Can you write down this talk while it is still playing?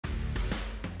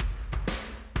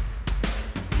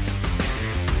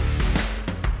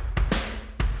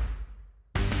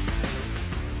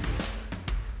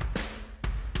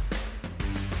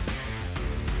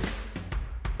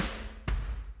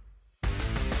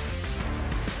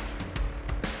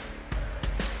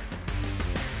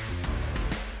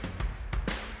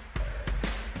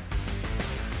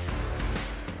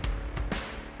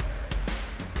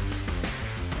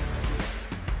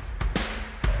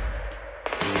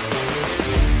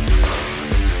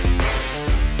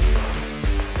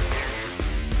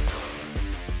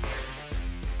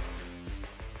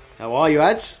How are you,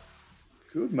 Ads?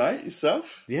 Good, mate.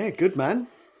 Yourself? Yeah, good, man.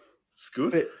 It's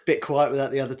good. Bit quiet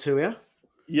without the other two here.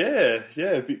 Yeah,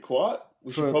 a bit quiet.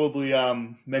 We should probably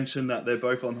mention that they're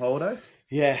both on holiday.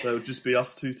 Yeah. So it'll just be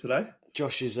us two today.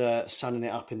 Josh is sunning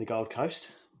it up in the Gold Coast.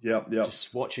 Yep.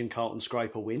 Just watching Carlton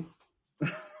scrape a win.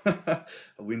 A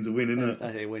win's a win, isn't it?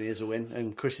 A win is a win.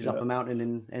 And Chris is up a mountain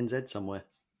in NZ somewhere.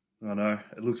 I know.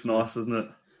 It looks nice, doesn't it?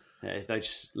 Yeah, they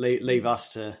just leave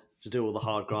us to do all the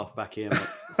hard graft back here, mate.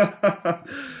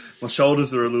 My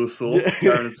shoulders are a little sore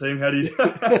carrying a team. How do you...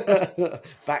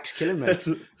 Back's killing me.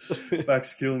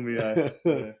 Back's killing me, eh?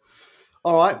 Yeah.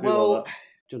 All right, well, do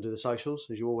you want to do the socials,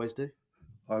 as you always do?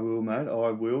 I will, mate. I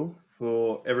will.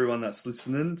 For everyone that's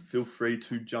listening, feel free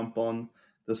to jump on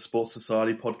the Sports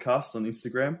Society podcast on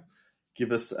Instagram.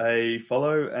 Give us a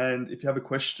follow, and if you have a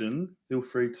question, feel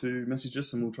free to message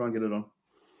us and we'll try and get it on.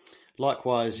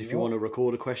 Likewise, if you want to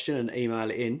record a question and email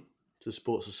it in to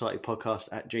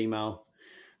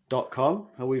sportssocietypodcast@gmail.com.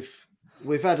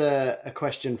 We've had a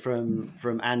question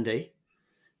from Andy,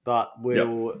 but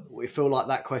we feel like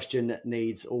that question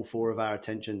needs all four of our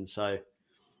attention. So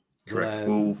correct.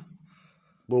 We'll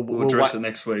address it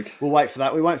next week. We'll wait for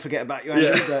that. We won't forget about you,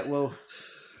 Andy.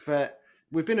 But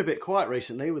we've been a bit quiet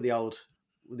recently with the old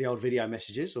video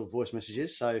messages or voice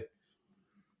messages. So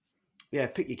yeah,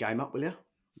 pick your game up, will you?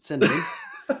 Send them in.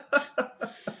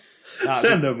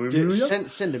 Send them in.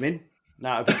 Send them in.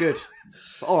 No, it'd be good.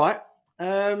 But, all right.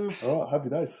 All right. Happy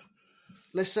days.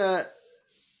 Let's. I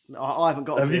haven't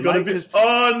got. Have you got a bit?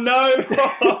 Oh no!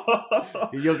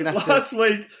 You're gonna have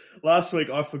Last week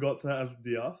I forgot to have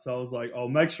beer, so I was like, I'll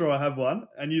make sure I have one,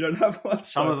 and you don't have one.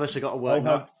 Some of us have got to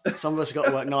work. Some of us have got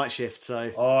to work night shift.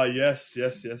 So. Oh yes, I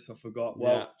forgot.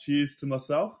 Well, cheers to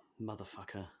myself,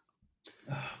 motherfucker.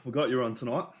 Forgot you're on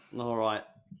tonight. All right.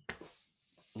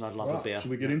 I'd love a beer.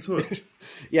 Should we get into it?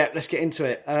 Yeah, let's get into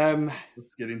it.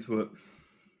 Let's get into it.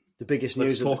 The biggest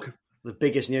news. The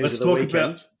biggest news of the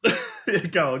weekend.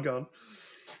 Go on.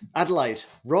 Adelaide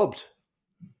robbed.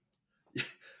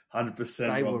 100%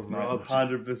 They robbed, were robbed.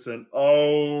 100%.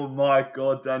 Oh my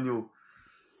God, Daniel.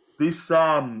 This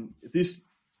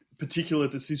particular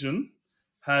decision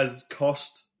has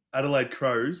cost Adelaide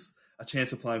Crows a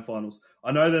chance of playing finals.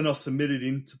 I know they're not submitted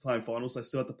into playing finals. They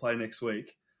still have to play next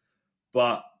week.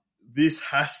 But this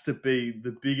has to be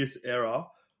the biggest error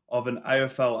of an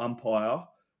AFL umpire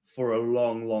for a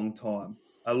long, long time.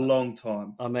 A long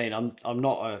time. I mean, I'm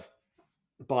not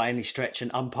by any stretch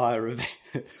an umpire of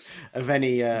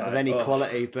any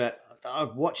quality, but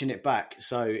I'm watching it back.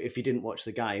 So if you didn't watch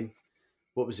the game,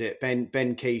 what was it?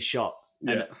 Ben Key's shot.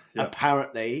 And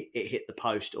apparently it hit the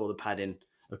post or the padding,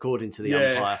 according to the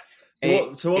umpire.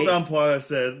 So what the umpire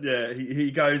said,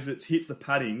 he goes, it's hit the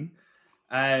padding.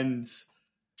 And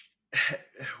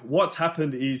what's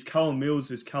happened is Callum Mills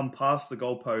has come past the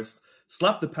goalpost,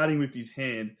 slapped the padding with his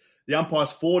hand. The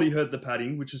umpire's thought he heard the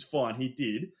padding, which is fine, he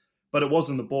did, but it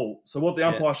wasn't the ball. So what the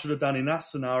umpire should have done in that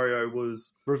scenario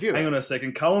was... Review Hang on a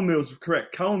second. Callum Mills,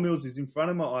 correct. Callum Mills is in front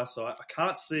of my eyesight. I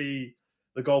can't see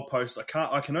the goalpost.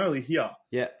 I can only hear.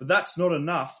 Yeah. But that's not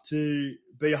enough to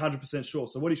be 100% sure.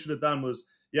 So what he should have done was,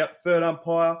 third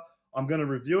umpire, I'm going to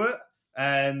review it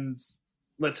and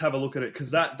let's have a look at it.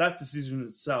 Because that decision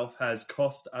itself has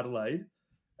cost Adelaide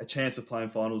a chance of playing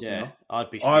finals now.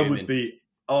 I'd be fuming.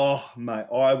 Oh, mate,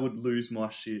 I would lose my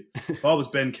shit if I was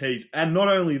Ben Keys. And not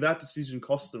only that decision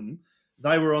cost them,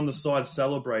 they were on the side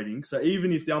celebrating. So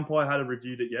even if the umpire had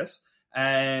reviewed it,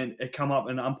 and it come up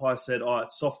and the umpire said,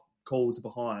 it's soft calls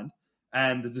behind,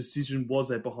 and the decision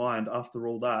was a behind after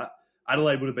all that,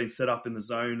 Adelaide would have been set up in the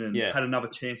zone and had another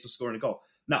chance of scoring a goal.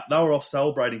 No, they were off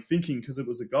celebrating, thinking because it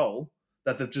was a goal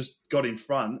that they've just got in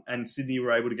front, and Sydney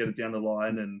were able to get it down the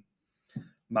line. And,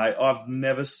 mate, I've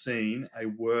never seen a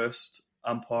worst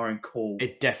umpiring call.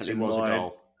 It definitely was a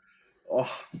goal.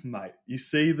 Oh, mate, you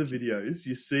see the videos,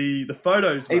 you see the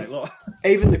photos, mate.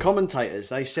 Even the commentators,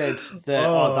 they said that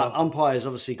that umpire's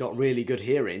obviously got really good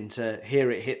hearing to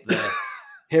hear it hit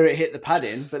the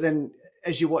padding. But then,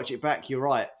 as you watch it back, you're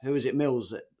right. Who was it? Mills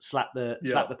that slapped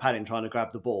the padding trying to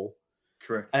grab the ball.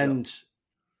 Correct. And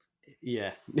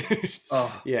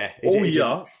all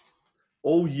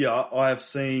year, I have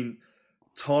seen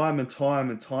time and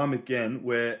time again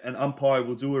where an umpire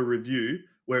will do a review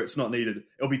where it's not needed.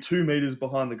 It'll be 2 meters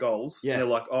behind the goals. Yeah. And they're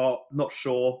like, not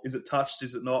sure. Is it touched?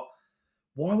 Is it not?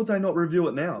 Why would they not review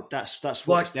it now? That's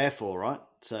what it's there for, right?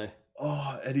 So.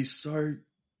 It is so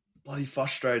bloody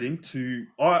frustrating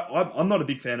I'm not a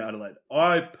big fan of Adelaide.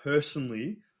 I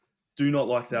personally do not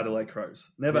like the Adelaide Crows.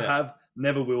 Never have,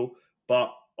 never will.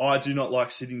 But I do not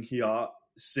like sitting here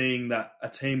seeing that a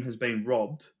team has been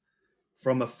robbed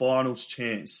from a finals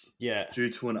chance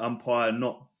due to an umpire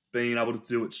not being able to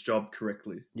do its job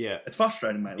correctly. Yeah. It's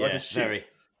frustrating, mate. Like, Yeah, it's shit. very.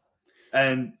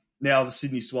 And now the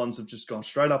Sydney Swans have just gone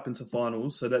straight up into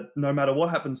finals, so that no matter what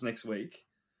happens next week,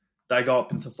 they go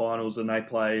up into finals and they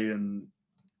play. And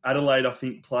Adelaide, I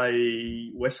think,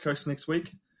 play West Coast next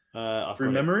week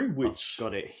through memory. I've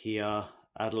got it here.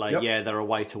 Adelaide, yeah, they're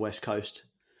away to West Coast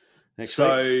next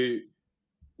week.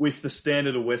 With the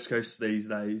standard of West Coast these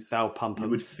days, they'll pump them.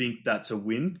 You would think that's a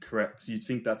win, correct? You'd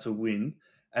think that's a win.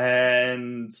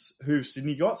 And who've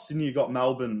Sydney got? Sydney got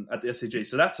Melbourne at the SCG.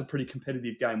 So that's a pretty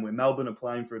competitive game where Melbourne are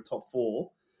playing for a top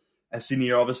 4. And Sydney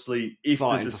are obviously, if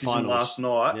the decision last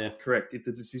night, correct, if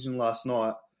the decision last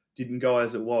night didn't go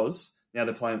as it was, now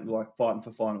they're playing, like, fighting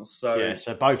for finals. So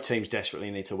so both teams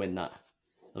desperately need to win that.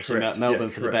 Correct. Melbourne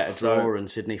for the better draw and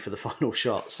Sydney for the final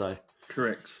shot. So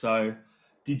correct. So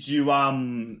did you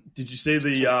see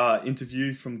the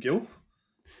interview from Gill?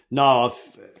 No,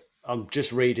 I'm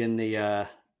just reading the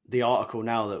article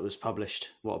now that was published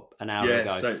an hour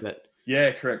ago.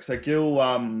 Correct. So Gill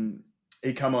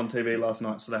he come on TV last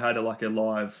night, so they had a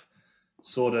live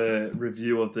sort of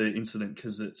review of the incident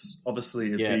because it's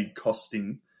obviously a big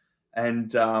costing,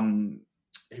 and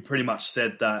he pretty much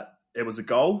said that it was a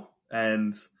goal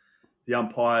and the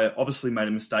umpire obviously made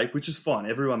a mistake, which is fine.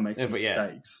 Everyone makes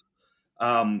mistakes.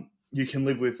 You can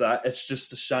live with that. It's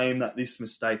just a shame that this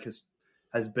mistake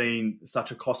has been such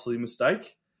a costly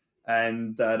mistake,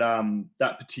 and that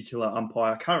that particular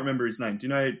umpire, I can't remember his name. Do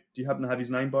you happen to have his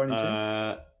name by any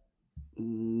chance?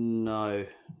 No,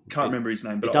 can't remember his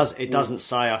name. But it doesn't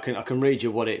say. I can read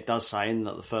you what it does say in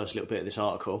the first little bit of this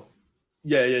article.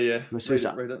 Yeah. Read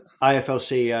it. AFL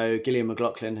CEO Gillian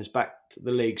McLaughlin has backed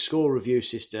the league's score review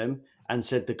system and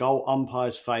said the goal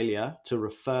umpire's failure to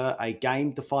refer a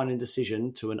game-defining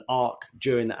decision to an arc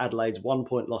during Adelaide's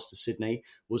 1-point loss to Sydney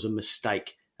was a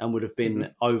mistake and would have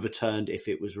been overturned if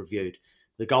it was reviewed.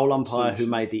 The goal umpire who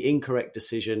made the incorrect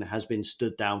decision has been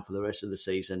stood down for the rest of the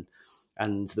season,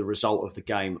 and the result of the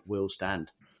game will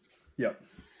stand. Yep.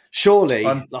 Surely,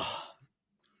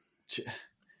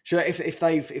 if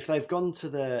they've gone to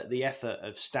the effort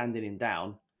of standing him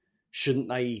down, shouldn't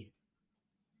they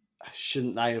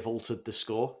have altered the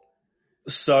score?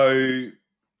 So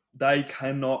they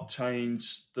cannot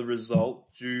change the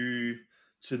result due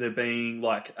to there being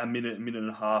like a minute and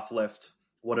a half left,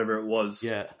 whatever it was.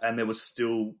 Yeah. And there was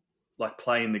still like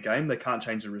play in the game. They can't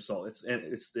change the result. It's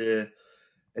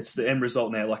the end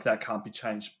result now. Like that can't be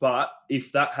changed. But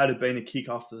if that had been a kick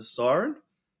after the siren,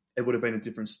 it would have been a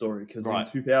different story. Because in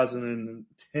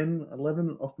 2010,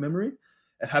 11 off memory,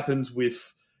 it happens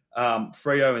with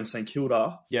Freo and St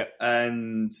Kilda. Yeah.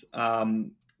 And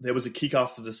there was a kick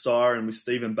after the siren with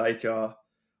Stephen Baker.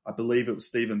 I believe it was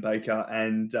Stephen Baker.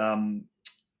 And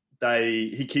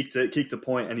he kicked a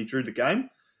point and he drew the game.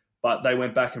 But they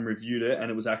went back and reviewed it and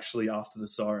it was actually after the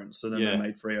siren. So then they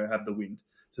made Freo have the win.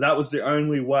 So that was the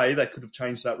only way they could have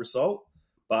changed that result.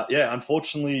 But yeah,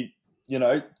 unfortunately,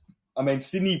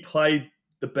 Sydney played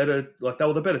the better, like they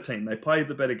were the better team. They played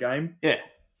the better game. Yeah.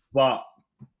 But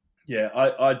yeah,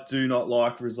 I do not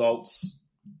like results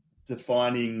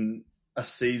defining a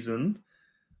season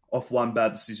off one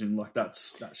bad decision. Like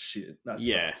that's shit. That's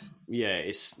sucks. Yeah.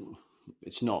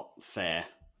 It's not fair,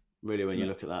 really, when you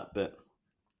look at that. But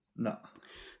no.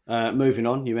 Moving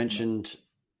on, you mentioned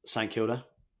St Kilda.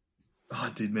 Oh, I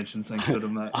did mention St Kilda,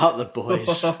 mate. The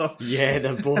boys. Yeah,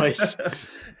 the boys.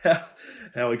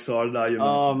 How excited are you, mate?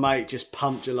 Oh, mate, just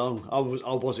pumped Geelong. I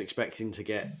was expecting to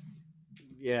get...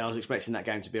 Yeah, I was expecting that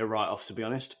game to be a write-off, to be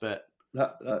honest, but...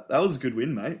 That was a good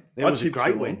win, mate. It was a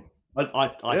great win.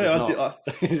 I did not.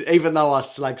 Even though I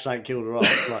slag St Kilda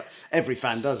off, like every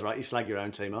fan does, right? You slag your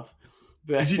own team off.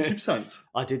 But, did you tip Saints?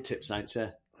 I did tip Saints,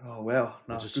 yeah. Oh, wow.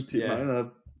 No, good tip,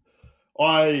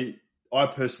 mate. I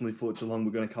personally thought Geelong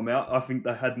were going to come out. I think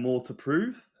they had more to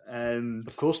prove. And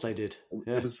of course they did.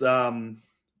 Yeah. It was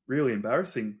really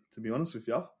embarrassing, to be honest with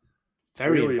you.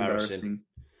 Very embarrassing.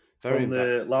 From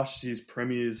the last year's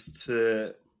premiers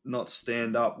to not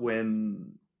stand up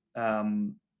when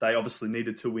they obviously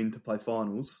needed to win to play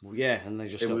finals. Well, yeah, and they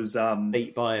just got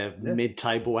beat by a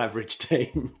mid-table average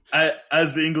team.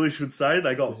 As the English would say,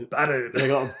 they got battered. They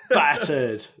got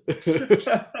battered.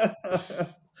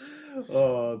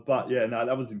 But yeah, no,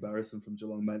 that was embarrassing from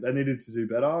Geelong, mate. They needed to do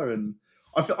better, and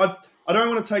I don't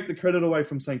want to take the credit away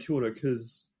from St Kilda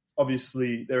because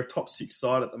obviously they're a top 6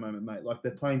 side at the moment, mate. Like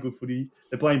they're playing good footy.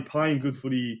 They're playing good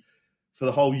footy for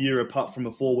the whole year, apart from a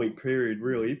 4-week period,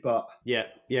 really. But yeah,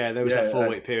 there was that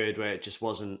 4-week period where it just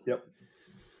wasn't. Yep.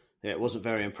 Yeah, it wasn't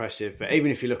very impressive. But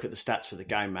even if you look at the stats for the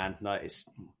game, man, like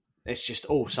it's just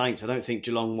all Saints. I don't think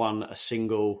Geelong won a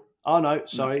single. Oh no,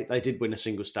 sorry, they did win a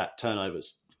single stat: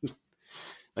 turnovers.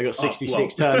 They got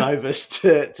 66 turnovers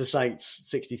to Saints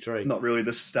 63. Not really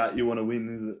the stat you want to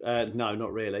win, is it? No,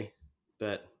 not really.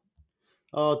 But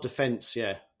defence,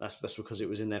 yeah, that's because it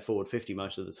was in their forward 50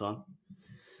 most of the time.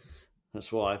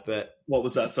 That's why. But what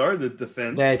was that? Sorry, the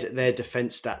defence. Their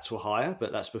defence stats were higher,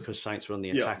 but that's because Saints were on the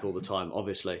attack all the time,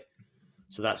 obviously.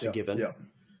 So that's a given. Yeah.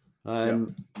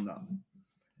 No.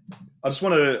 I just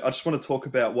want to talk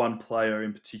about one player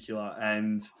in particular,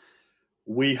 and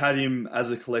we had him as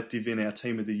a collective in our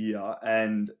team of the year,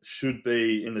 and should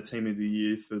be in the team of the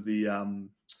year for the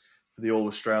All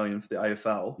Australian for the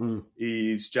AFL.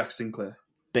 Is Jack Sinclair.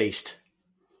 Beast.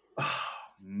 Oh,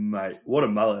 mate, what a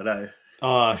mullet, eh?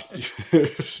 I'm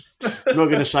not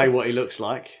going to say what he looks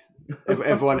like.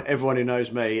 Everyone who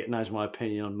knows me knows my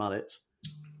opinion on mullets.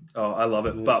 Oh, I love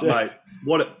it. But mate,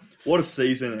 what a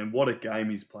season and what a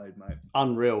game he's played, mate.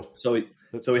 Unreal. So he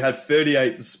had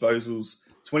 38 disposals,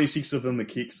 26 of them are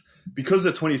kicks. Because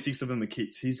of 26 of them are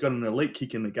kicks, he's got an elite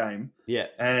kick in the game. Yeah.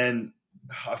 And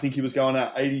I think he was going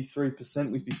at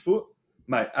 83% with his foot.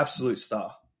 Mate, absolute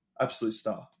star. Absolute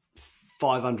star.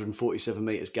 547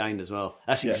 metres gained as well.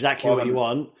 That's exactly what you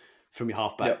want from your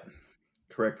halfback. Yep.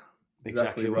 Correct.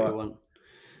 Exactly what you want.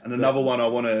 And another one I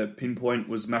want to pinpoint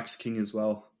was Max King as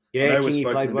well. Yeah, King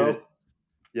played well.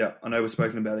 Yeah, I know we've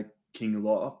spoken about King a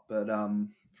lot, but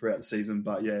throughout the season.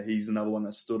 But yeah, he's another one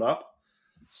that stood up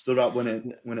when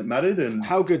it mattered. And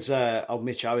how good's old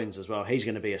Mitch Owens as well? He's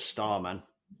going to be a star, man.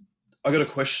 I got a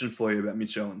question for you about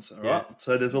Mitch Owens. All right.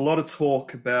 So there's a lot of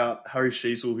talk about Harry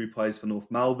Sheasel, who plays for North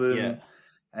Melbourne,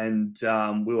 and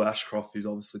Will Ashcroft, who's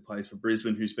obviously plays for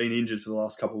Brisbane, who's been injured for the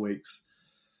last couple of weeks.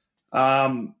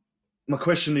 My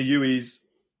question to you is,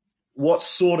 what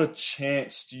sort of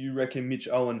chance do you reckon Mitch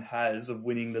Owen has of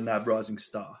winning the NAB Rising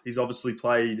Star? He's obviously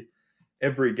played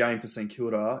every game for St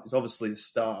Kilda. He's obviously a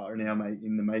star now, mate,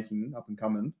 in the making, up and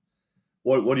coming.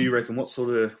 What do you reckon? What sort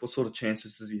of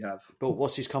chances does he have? But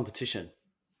what's his competition?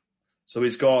 So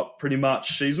he's got pretty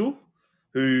much Sheasel,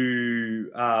 who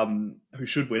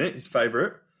should win it, his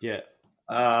favourite. Yeah.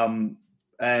 And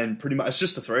pretty much it's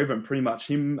just the three of them, pretty much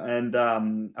him and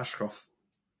Ashcroft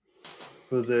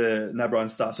for the NAB Rising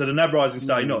Star. So the NAB Rising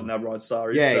Star, you know what NAB Rising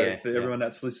Star is. For everyone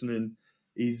that's listening,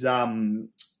 is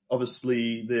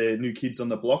obviously the new kids on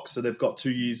the block. So they've got 2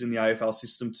 years in the AFL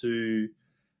system to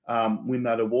win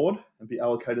that award and be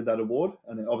allocated that award,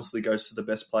 and it obviously goes to the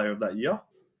best player of that year.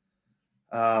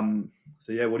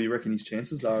 So yeah, what do you reckon his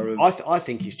chances are? I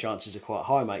think his chances are quite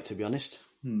high, mate. To be honest,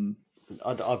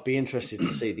 I'd be interested to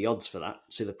see the odds for that,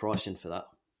 see the pricing for that.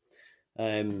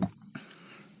 I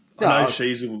know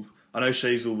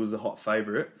Sheasel was a hot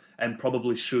favourite and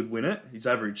probably should win it. He's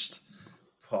averaged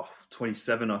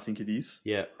 27, I think it is.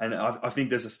 Yeah, and I think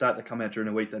there's a stat that come out during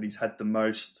the week that he's had the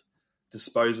most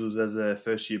disposals as a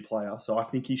first-year player, so I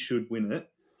think he should win it.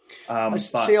 I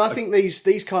think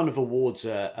these kind of awards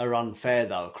are unfair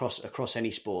though across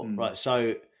any sport, right?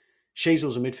 So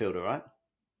Sheasel's a midfielder, right?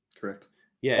 Correct.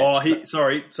 Yeah. Oh,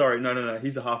 sorry. No.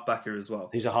 He's a halfbacker as well.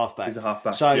 He's a halfback.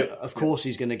 So of course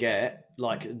he's going to get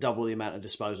like double the amount of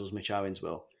disposals Mitch Owens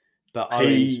will. But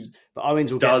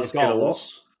Owens will get the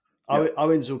goals.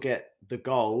 Owens will get the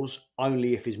goals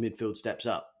only if his midfield steps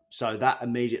up. So that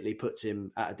immediately puts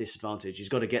him at a disadvantage. He's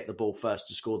got to get the ball first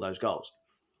to score those goals.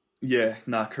 Yeah,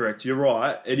 correct. You're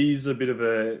right. It is a bit of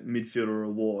a midfielder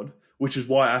award, which is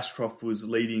why Ashcroft was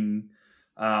leading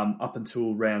up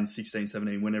until round 16,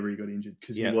 17, whenever he got injured,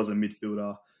 because he was a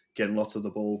midfielder getting lots of the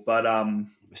ball. But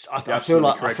I feel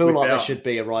like there should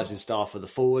be a rising star for the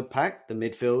forward pack, the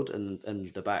midfield,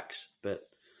 and the backs. But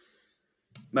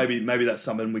maybe that's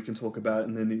something we can talk about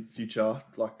in the near future,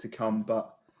 like to come.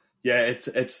 But yeah,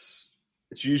 it's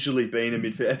usually been a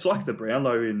midfield. It's like the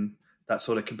Brownlow in that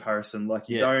sort of comparison. Like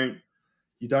you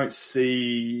don't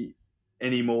see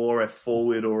anymore a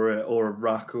forward or a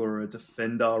ruck or a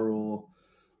defender or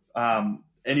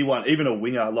anyone, even a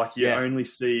winger. Like you only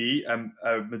see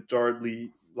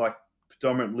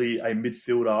predominantly a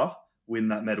midfielder win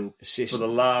that medal for the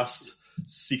last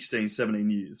 16, 17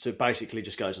 years. So it basically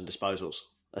just goes on disposals.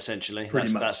 Essentially,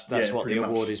 that's what the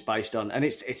award is based on, and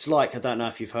it's like, I don't know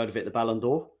if you've heard of it, the Ballon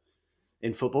d'Or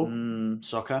in football,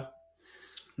 soccer.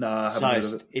 No, I haven't heard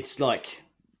of it. It's like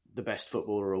the best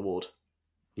footballer award,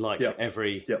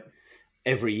 every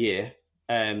year,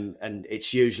 and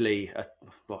it's usually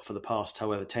for the past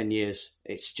 10 years,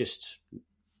 it's just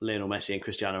Lionel Messi and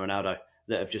Cristiano Ronaldo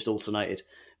that have just alternated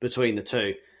between the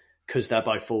two because they're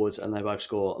both forwards and they both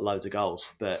score loads of goals.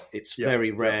 But it's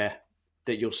very rare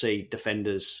that you'll see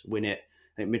defenders win it.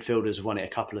 I think midfielders have won it a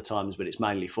couple of times, but it's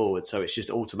mainly forward, so it's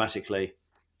just automatically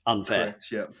unfair.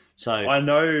 Correct, yeah. So I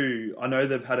know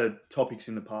they've had topics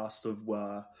in the past of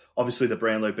obviously the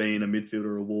Brownlow being a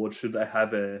midfielder award, should they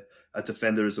have a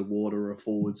defender's award or a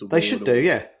forwards award? They should do,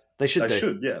 yeah. They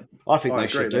should. Yeah. I think they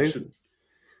agree, should do.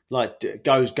 Like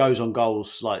goes on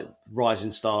goals, like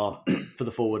rising star for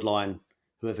the forward line.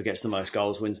 Whoever gets the most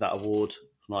goals wins that award.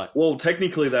 Like, well,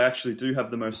 technically they actually do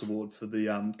have the most award for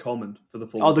the Coleman for the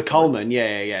forward. Oh, the Coleman,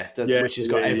 yeah. Which has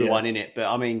got everyone in it. But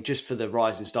I mean, just for the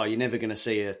rising star, you're never going to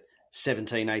see a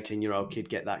 17, 18-year-old kid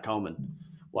get that Coleman.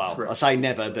 Well, correct. I say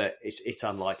never, but it's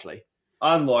unlikely.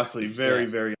 Unlikely, very,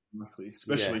 very unlikely.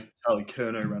 Especially Charlie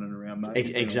Curnow running around,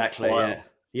 mate. Exactly,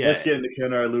 yeah. Let's get into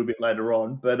Curnow a little bit later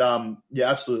on. But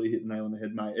absolutely hit the nail on the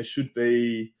head, mate. It should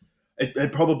be.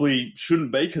 It probably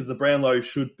shouldn't be, because the Brownlow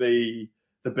should be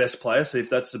the best player. So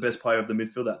if that's the best player of the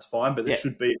midfield, that's fine. But there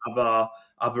should be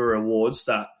other awards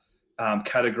that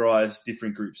categorise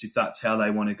different groups if that's how they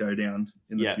want to go down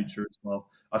in the future as well.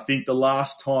 I think the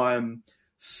last time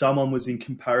someone was in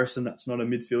comparison that's not a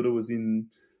midfielder was in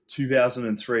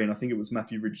 2003, and I think it was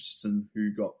Matthew Richardson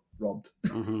who got robbed.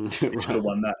 Mm-hmm. He should have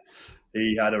won that.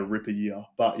 He had a ripper year.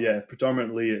 But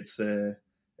predominantly it's a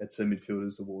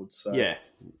midfielders award. So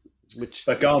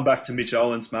but going back to Mitch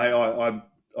Owens, mate, I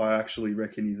actually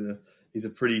reckon he's a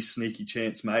pretty sneaky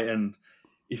chance, mate. And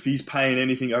if he's paying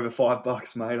anything over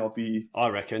 $5, mate, I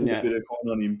reckon, a bit of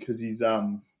coin on him, because he's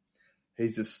a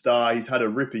star. He's had a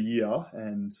ripper year.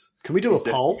 And can we do a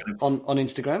poll on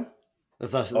Instagram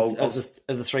of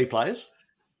the three players?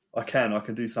 I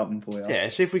can do something for you. Yeah,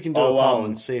 see if we can do a poll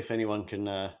and see if anyone can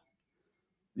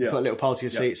put a little poll to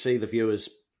see the viewers'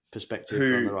 perspective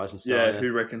on the rising star. Yeah,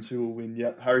 who reckons who will win?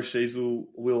 Yeah, Harry Sheasel,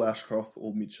 Will Ashcroft,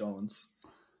 or Mitch Owens.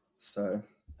 So,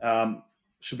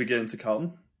 should we get into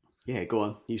Carlton? Yeah, go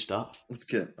on. You start. Let's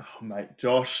get... Oh, mate,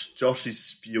 Josh is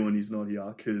spewing he's not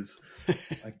here, because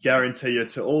I guarantee you,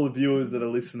 to all the viewers that are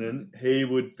listening, he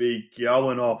would be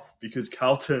going off, because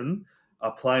Carlton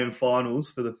are playing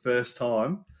finals for the first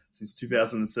time since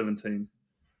 2017.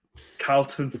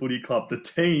 Carlton Footy Club, the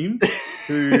team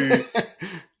who...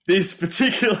 this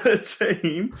particular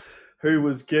team who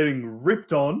was getting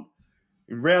ripped on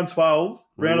in round 12,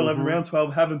 round 11, round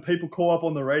 12, having people call up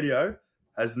on the radio,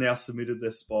 has now submitted their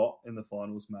spot in the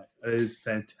finals, mate. It is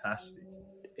fantastic.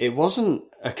 It wasn't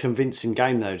a convincing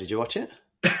game, though. Did you watch it?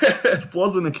 It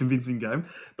wasn't a convincing game.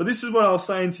 But this is what I was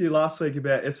saying to you last week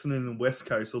about Essendon and West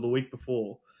Coast, or the week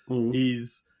before,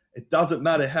 is it doesn't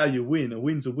matter how you win. A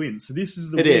win's a win. So this is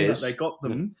the win that they got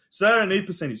them. So they don't need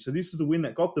percentage. So this is the win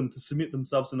that got them to submit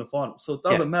themselves in the final. So it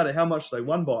doesn't matter how much they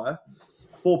won by.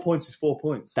 4 points is 4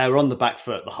 points. They were on the back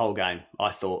foot the whole game,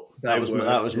 I thought. That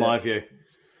was my view.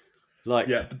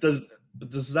 But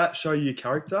does that show you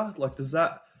character? Like, does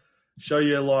that show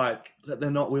you that they're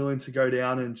not willing to go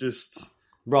down and just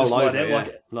roll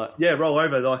over? Roll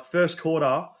over. Like, first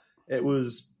quarter, it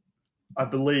was, I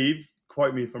believe,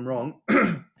 quote me if I'm wrong,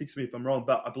 fix me if I'm wrong,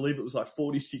 but I believe it was like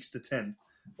 46-10.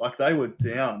 Like, they were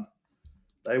down.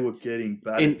 They were getting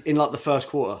battered. In like the first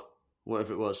quarter,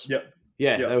 whatever it was. Yep.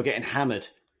 Yeah, they were getting hammered.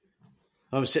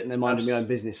 I was sitting there minding my own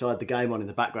business. I had the game on in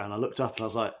the background. I looked up and I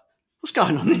was like, what's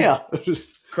going on here?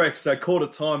 Correct. So quarter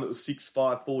time, it was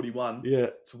 6-5-41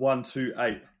 to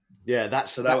 1-2-8. Yeah,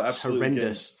 that's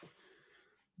horrendous.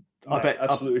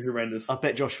 Absolutely horrendous. I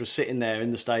bet Josh was sitting there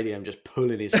in the stadium just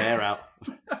pulling his hair out.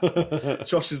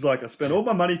 Josh is like, I spent all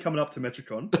my money coming up to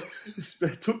Metricon,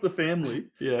 took the family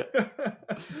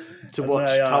to watch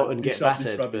Carlton get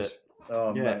battered.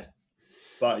 Mate.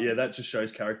 But that just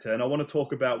shows character. And I want to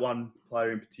talk about one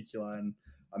player in particular, and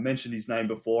I mentioned his name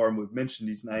before, and we've mentioned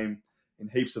his name in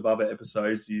heaps of other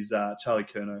episodes. He's Charlie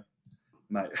Curnow,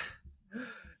 mate.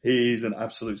 He's an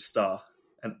absolute star.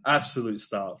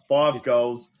 5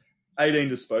 goals, 18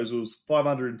 disposals,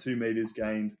 502 metres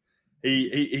gained.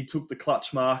 He took the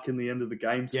clutch mark in the end of the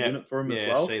game to win it for him as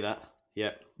well. Yeah, see that.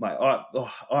 Yeah. Mate,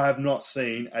 I have not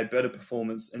seen a better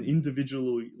performance, an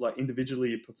individually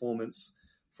a performance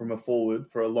from a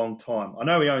forward for a long time. I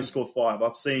know he only scored 5.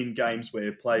 I've seen games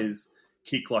where players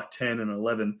kick like 10 and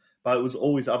 11, but it was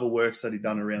always other works that he'd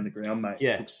done around the ground, mate.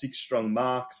 Yeah. He took 6 strong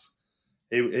marks.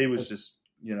 He was just,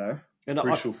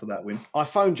 crucial for that win. I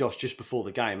phoned Josh just before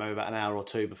the game, maybe about an hour or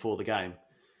two before the game,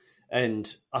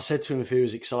 and I said to him if he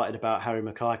was excited about Harry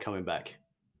Mackay coming back.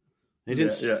 He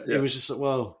didn't. It was just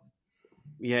like,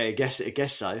 I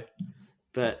guess so.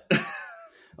 But I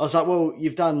was like, well,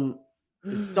 you've done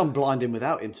blinding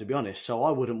without him, to be honest. So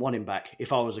I wouldn't want him back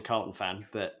if I was a Carlton fan.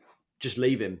 But just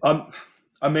leave him.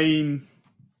 I mean,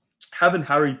 having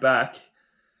Harry back,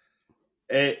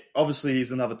 obviously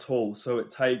he's another tool, so it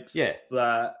takes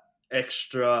that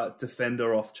extra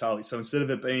defender off Charlie. So instead of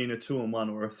it being a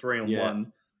 2-on-1 or a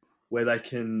 3-on-1, where they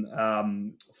can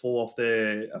fall off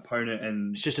their opponent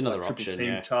and it's just another triple option. team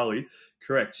Yeah. Charlie.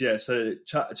 Correct. Yeah. So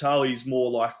Charlie's more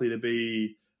likely to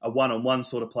be a one-on-one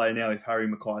sort of player now if Harry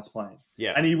Mackay's playing.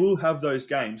 Yeah. And he will have those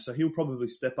games, so he'll probably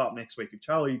step up next week. If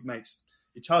Charlie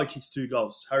kicks 2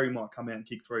 goals, Harry might come out and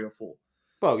kick 3 or 4.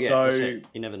 Well, yeah, so that's it.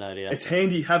 You never know, do you? It's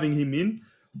handy having him in.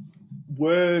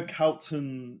 Were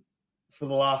Carlton for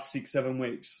the last 6-7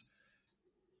 weeks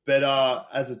better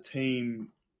as a team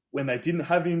when they didn't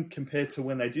have him compared to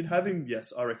when they did have him?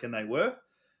 Yes, I reckon they were.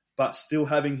 But still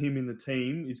having him in the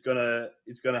team is gonna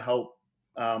help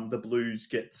the Blues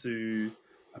get to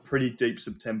a pretty deep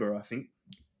September, I think.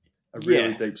 A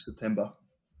really deep September.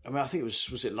 I mean, I think it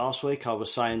was it last week I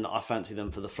was saying that I fancy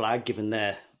them for the flag, given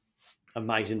their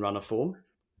amazing run of form.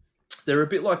 They're a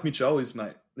bit like Mitch Owens,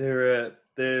 mate. They're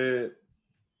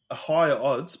a higher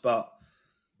odds, but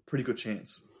pretty good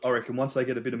chance. I reckon once they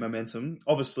get a bit of momentum,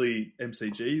 obviously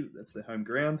MCG, that's their home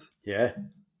ground. Yeah.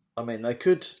 I mean, they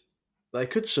could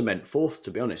cement fourth,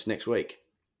 to be honest, next week.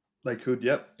 They could,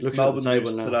 yep. Looking Melbourne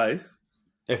lose today.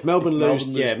 If Melbourne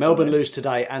lose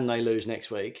today and they lose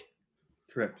next week.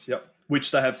 Correct, yep.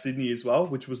 Which they have Sydney as well,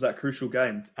 which was that crucial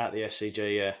game. At the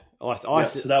SCG, yeah.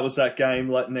 So that was that game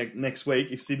like next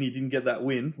week. If Sydney didn't get that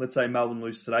win, let's say Melbourne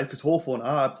lose today, because Hawthorn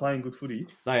are playing good footy.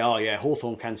 They are, yeah.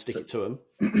 Hawthorn can stick it to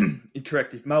them.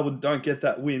 Correct. If Melbourne don't get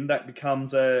that win, that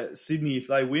becomes Sydney. If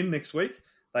they win next week,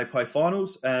 they play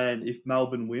finals. And if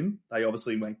Melbourne win, they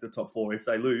obviously make the top 4. If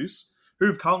they lose, who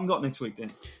have Carlton got next week then?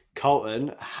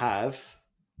 Carlton have...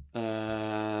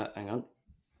 hang on.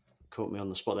 Caught me on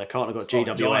the spot there. Carlton have got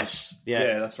GWS. Giants.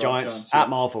 Yeah, that's right. Giants at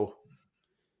Marvel.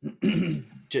 And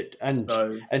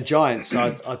Giants,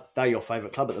 they're your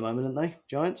favourite club at the moment, aren't they?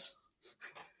 Giants?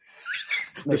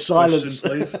 The silence.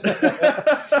 Question, please.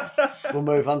 We'll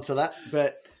move on to that.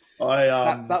 But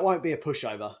that won't be a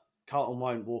pushover. Carlton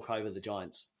won't walk over the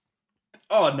Giants.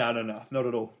 Oh, no. Not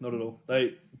at all. Not at all.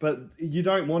 But you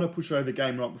don't want to push over a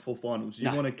game right before finals.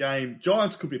 You want a game...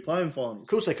 Giants could be playing finals. Of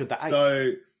course they could, that 8th.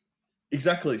 So,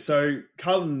 exactly. So,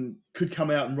 Carlton could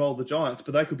come out and roll the Giants,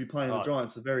 but they could be playing the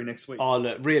Giants the very next week. Oh,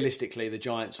 look, realistically, the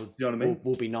Giants will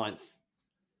be 9th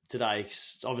today.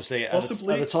 Obviously, at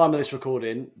the time of this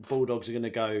recording, Bulldogs are going to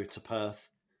go to Perth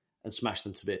and smash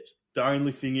them to bits. The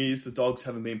only thing is the Dogs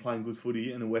haven't been playing good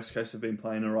footy and the West Coast have been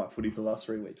playing all right footy for the last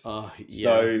 3 weeks. Oh, yeah.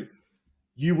 So,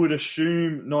 you would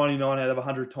assume 99 out of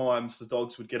 100 times the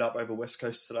Dogs would get up over West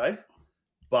Coast today.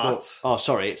 But...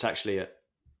 sorry, it's actually...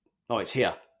 it's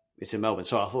here. It's in Melbourne.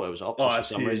 Sorry, I thought it was Optus for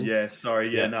some reason. Yeah,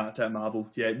 sorry. Yeah, no, it's at Marvel.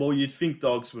 Yeah, well, you'd think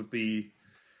Dogs would be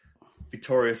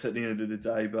victorious at the end of the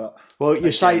day, but... Well,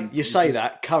 you say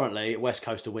that. Currently, West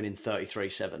Coast are winning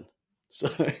 33-7. So...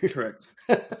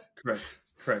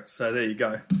 Correct. So there you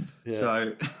go.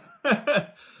 Yeah.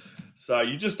 So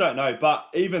you just don't know. But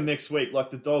even next week,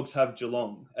 like the Dogs have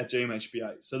Geelong at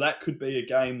GMHBA. So that could be a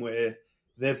game where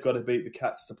they've got to beat the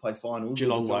Cats to play finals.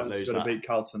 Geelong won't lose got to beat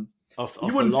Carlton.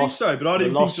 You wouldn't think so, but I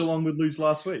didn't think Geelong would lose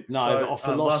last week. No, but off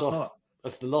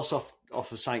the loss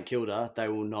off of St Kilda, they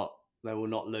will not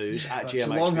lose at GMHBA.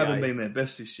 Geelong haven't been their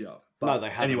best this year. But no, they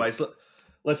haven't. Anyways,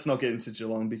 let's not get into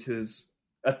Geelong because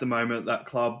at the moment that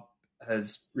club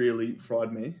has really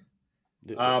fried me.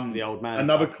 The old man.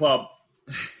 Another club,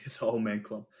 the old man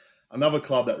club. Another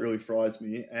club that really fries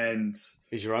me and...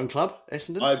 Is your own club,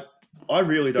 Essendon? I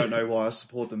really don't know why I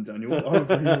support them, Daniel. I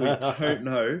really don't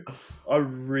know. I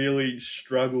really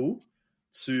struggle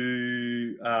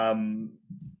to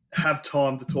have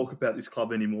time to talk about this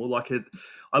club anymore.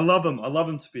 I love them. I love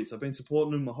them to bits. I've been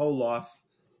supporting them my whole life,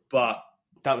 but...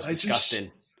 That was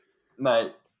disgusting.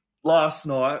 Mate, last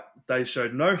night, they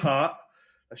showed no heart.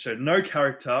 They showed no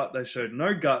character. They showed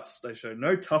no guts. They showed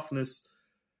no toughness.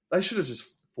 They should have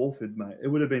just forfeited, mate. It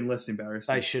would have been less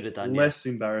embarrassing. They should have done, less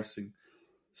embarrassing.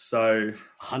 So,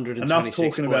 126 enough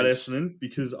talking points. about Essendon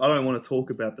because I don't want to talk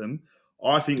about them.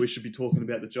 I think we should be talking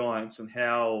about the Giants and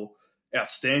how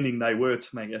outstanding they were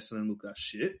to make Essendon look that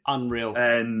shit. Unreal.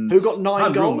 And who got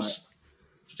 9 goals?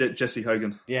 Jesse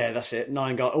Hogan. Yeah, that's it.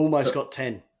 9 goals. Almost got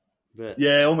 10. But...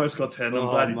 Yeah, almost got 10. I'm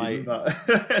glad he didn't.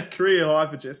 But career high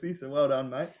for Jesse, so well done,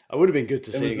 mate. It would have been good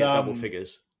to see him get double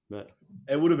figures. But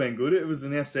it would have been good. It was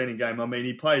an outstanding game. I mean,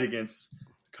 he played against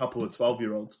a couple of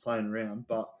 12-year-olds playing around,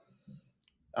 but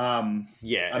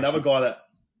another guy that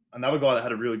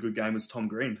had a really good game was Tom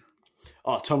Green.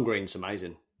 Oh, Tom Green's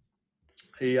amazing.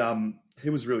 He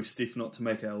was really stiff not to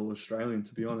make our All-Australian,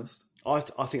 to be honest. I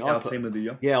think our team of the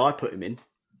year. Yeah, I put him in.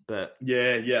 But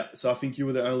yeah. So I think you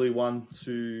were the only one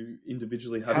to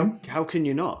individually have him. How can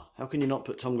you not? How can you not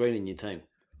put Tom Green in your team?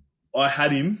 I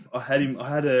had him. I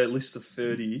had a list of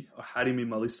 30. I had him in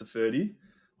my list of 30.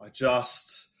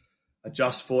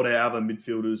 just thought our other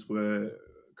midfielders were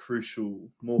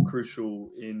more crucial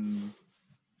in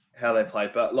how they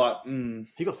played. But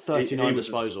he got 39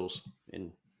 disposals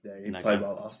in. Yeah, he played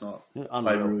well last night.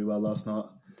 Played really well last night.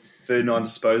 39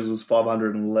 disposals,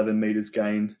 511 metres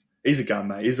gained. He's a gun,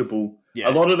 mate. He's a bull. Yeah.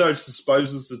 A lot of those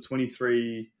disposals are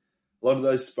 23. A lot of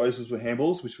those disposals were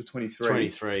handballs, which were 23.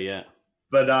 23, yeah.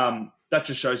 But that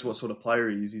just shows what sort of player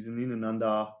he is. He's an in and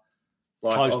under.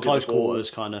 Close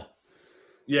quarters, kind of.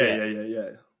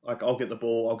 Yeah. Like, I'll get the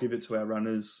ball. I'll give it to our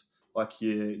runners, like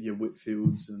your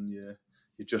Whitfields and your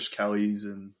Josh Kellys.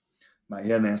 And, mate,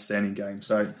 he had an outstanding game.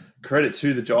 So, credit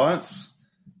to the Giants.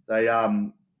 They,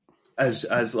 as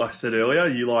I said earlier,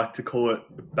 you like to call it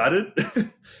battered.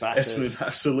 Essendon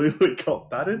absolutely got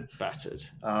battered. Battered.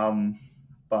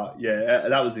 But, yeah,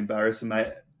 that was embarrassing, mate.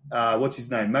 What's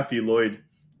his name? Matthew Lloyd,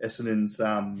 Essendon's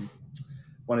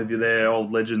one of their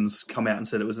old legends, come out and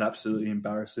said it was an absolutely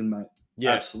embarrassing, mate.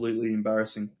 Yeah. Absolutely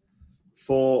embarrassing.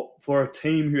 For a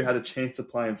team who had a chance of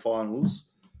playing finals,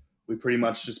 we pretty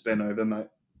much just bent over, mate.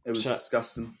 It was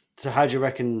disgusting. So how do you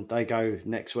reckon they go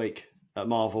next week at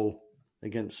Marvel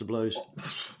against the Blues?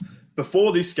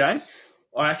 Before this game,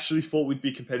 I actually thought we'd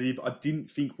be competitive. I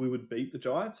didn't think we would beat the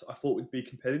Giants. I thought we'd be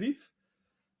competitive.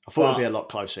 I thought it'd be a lot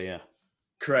closer, yeah.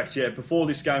 Correct, yeah. Before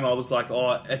this game, I was like,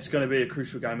 it's going to be a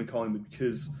crucial game in Collingwood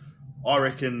because I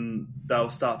reckon they'll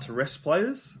start to rest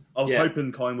players. I was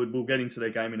hoping Collingwood, we'll get into their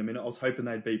game in a minute, I was hoping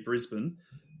they'd beat Brisbane.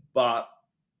 But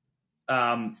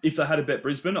if they had to bet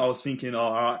Brisbane, I was thinking,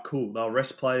 all right, cool, they'll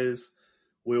rest players.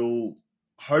 We'll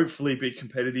hopefully be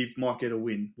competitive, might get a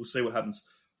win. We'll see what happens.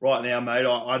 Right now, mate,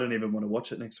 I don't even want to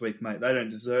watch it next week, mate. They don't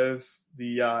deserve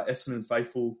the Essendon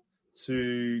faithful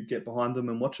to get behind them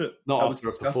and watch it. Not after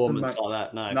a performance like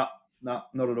that, no. No,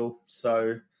 not at all.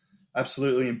 So,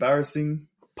 absolutely embarrassing.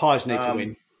 Pies need to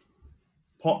win.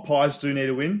 Pies do need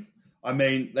to win. I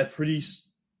mean, they pretty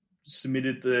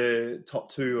submitted the top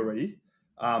two already.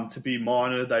 To be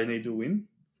minor, they need to win.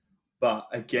 But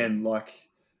again, like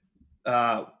we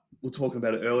were talking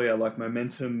about it earlier, like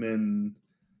momentum and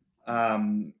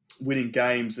winning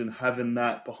games and having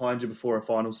that behind you before a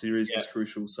final series is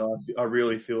crucial. So I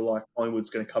really feel like Collingwood's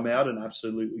going to come out and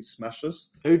absolutely smash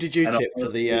us. Who did you tip for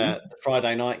the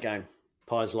Friday night game?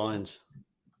 Pies Lions.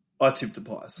 I tipped the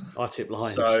Pies. I tipped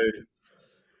Lions.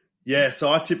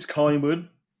 So I tipped Collingwood.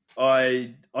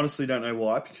 I honestly don't know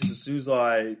why, because as soon as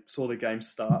I saw the game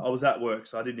start, I was at work,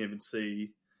 so I didn't even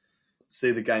see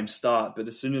the game start. But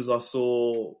as soon as I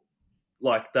saw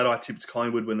like that, I tipped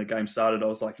Collingwood when the game started. I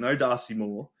was like, no Darcy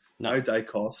Moore, no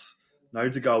Dacos, no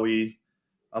DeGoey.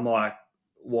 I'm like,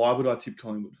 why would I tip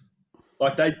Collingwood?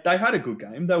 Like they had a good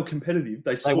game. They were competitive.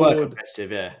 They were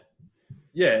competitive, yeah.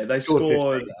 Yeah, they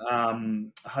scored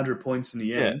 100 points in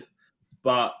the end.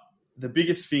 But the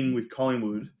biggest thing with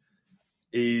Collingwood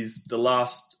is the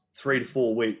last 3 to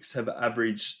 4 weeks have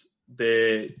averaged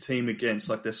their team against,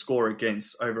 like their score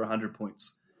against, over 100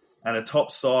 points. And a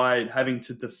top side having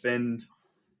to defend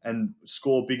and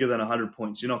score bigger than 100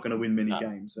 points, you're not going to win many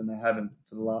games. And they haven't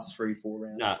for the last 3-4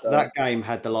 rounds. No, so that game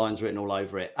had the Lions written all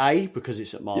over it. A, because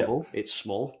it's at Marvel, it's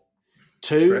small.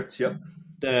 2, correct,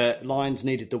 the Lions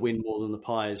needed the win more than the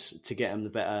Pies to get them the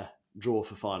better draw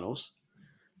for finals.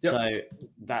 Yep. So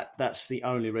that's the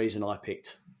only reason I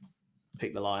picked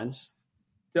the Lions.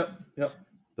 Yep.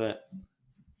 But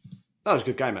that was a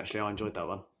good game, actually. I enjoyed that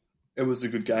one. It was a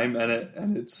good game, and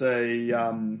it's a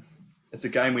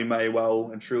game we may well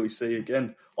and truly see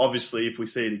again. Obviously, if we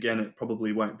see it again, it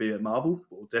probably won't be at Marvel,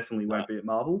 or definitely won't be at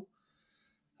Marvel.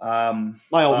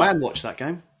 My old man watched that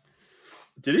game.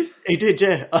 Did he? He did,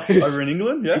 yeah. Over in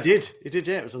England, yeah? He did,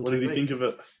 yeah. It was on What TV. did he think of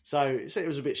it? So it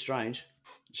was a bit strange.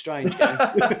 Strange game.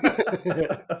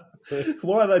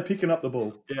 Why are they picking up the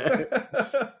ball? Yeah.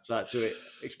 So that's it.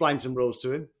 Explain some rules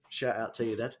to him. Shout out to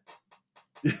your dad.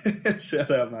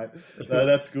 Shout out, mate. No,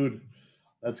 that's good.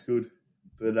 That's good.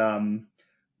 But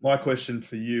my question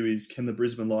for you is, can the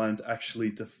Brisbane Lions actually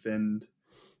defend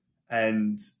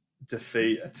and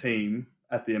defeat a team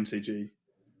at the MCG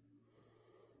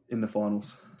in the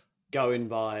finals? Going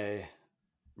by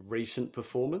recent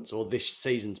performance, or this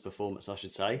season's performance, I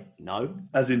should say, no.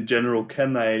 As in general,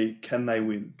 can they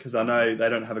win? Because I know they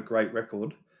don't have a great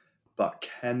record, but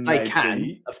they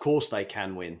can. Of course they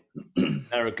can win.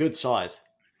 They're a good side.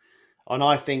 And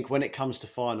I think when it comes to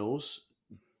finals,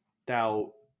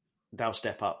 they'll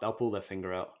step up. They'll pull their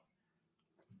finger out.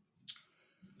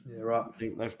 Yeah, right. I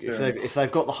think if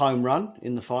they've got the home run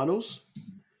in the finals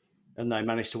and they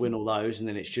manage to win all those, and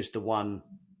then it's just the one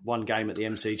game at the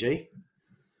MCG.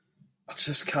 I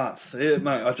just can't see it,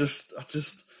 mate.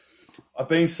 I've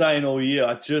been saying all year,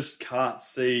 I just can't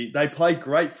see. They play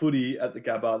great footy at the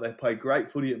Gabba. They play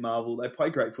great footy at Marvel. They play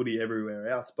great footy everywhere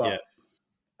else. But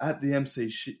at the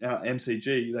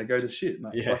MCG, they go to shit,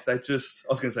 mate. Yeah. Like they just, I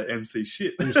was going to say MC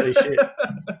shit. MC shit.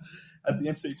 At the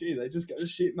MCG, they just go to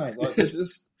shit, mate. Like they're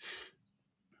just,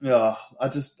 I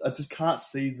just can't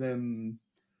see them.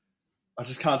 I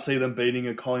just can't see them beating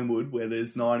a Collingwood where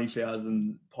there's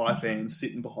 90,000 Pie fans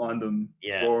sitting behind them,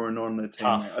 roaring on their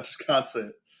team. Mate. I just can't see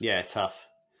it. Yeah, tough.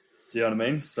 Do you know what I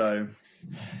mean? So,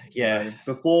 yeah.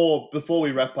 So before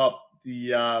we wrap up the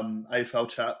AFL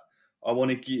chat, I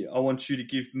want you to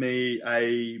give me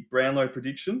a Brownlow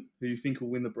prediction. Who you think will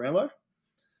win the Brownlow?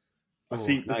 I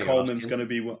think the Coleman's going to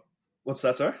be what? What's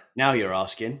that, sorry? Now you're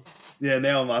asking. Yeah,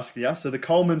 now I'm asking you. So the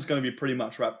Coleman's going to be pretty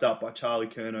much wrapped up by Charlie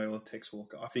Curnow or Tex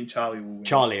Walker. I think Charlie will win.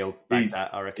 Charlie will back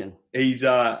that, I reckon. He's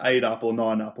 8 up or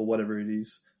 9 up or whatever it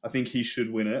is. I think he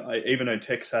should win it, even though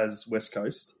Tex has West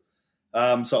Coast. So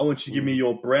I want you to give me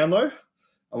your Brownlow.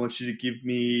 I want you to give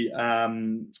me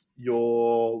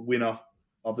your winner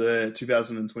of the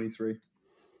 2023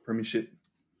 Premiership.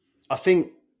 I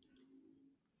think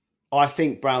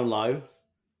Brownlow.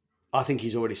 I think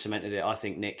he's already cemented it. I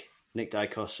think Nick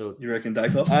Dacos. Or, you reckon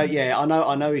Dacos? Yeah,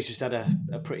 I know. He's just had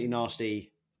a pretty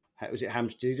nasty. Was it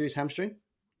did he do his hamstring?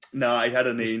 No, he had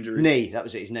a knee injury. That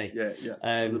was it. His knee. Yeah.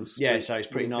 So it's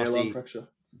pretty nasty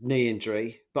knee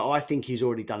injury. But I think he's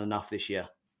already done enough this year.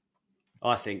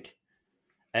 I think,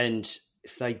 and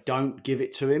if they don't give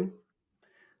it to him,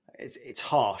 it's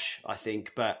harsh. I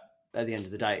think, but at the end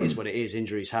of the day, it is what it is.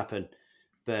 Injuries happen.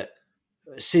 But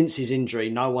since his injury,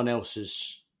 no one else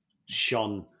has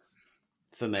shone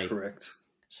for me. Correct.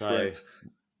 Correct.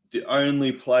 The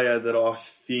only player that I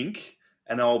think,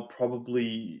 and I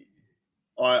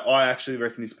actually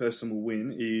reckon this person will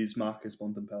win, is Marcus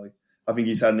Bontempelli. I think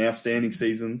he's had an outstanding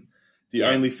season. The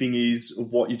only thing is,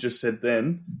 of what you just said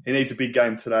then, he needs a big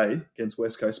game today against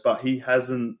West Coast, but he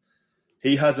hasn't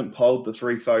polled the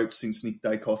 3 votes since Nick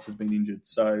Dacos has been injured.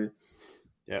 So,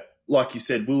 like you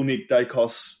said, will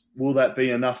that be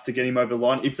enough to get him over the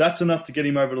line? If that's enough to get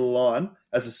him over the line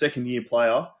as a second-year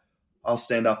player, I'll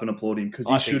stand up and applaud him because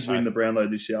he should win the Brownlow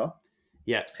this year.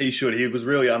 Yeah. He should. He was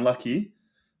really unlucky,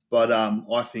 but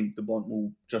I think the Bont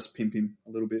will just pimp him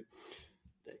a little bit.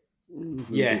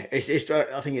 Yeah, I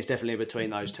think it's definitely between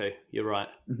those two. You're right.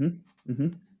 Mm-hmm. Mm-hmm.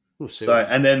 We'll see. So,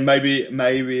 and then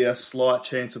maybe a slight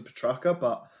chance of Petrarca,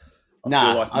 but I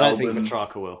don't think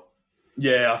Petrarca will.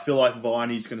 Yeah, I feel like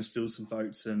Viney's going to steal some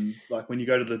votes, and like when you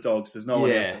go to the Dogs, there's no one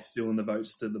else that's stealing the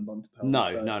votes to the Bontempelli. No.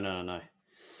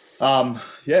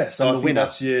 So I think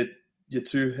that's your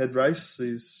 2-head race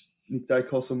is Nick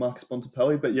Dacos or Marcus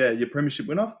Bontempelli. But yeah, your Premiership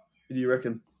winner. Who do you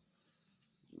reckon?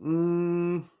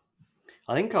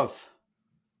 I think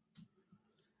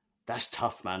that's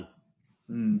tough, man.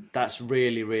 That's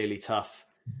really, really tough.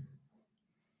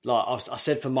 Like I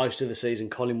said, for most of the season,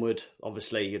 Collingwood,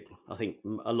 obviously, I think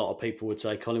a lot of people would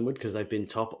say Collingwood because they've been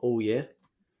top all year.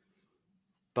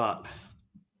 But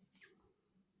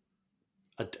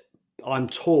I'm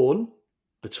torn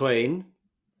between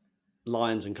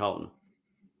Lions and Carlton.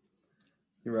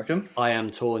 You reckon? I am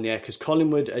torn, yeah, because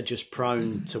Collingwood are just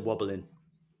prone to wobbling.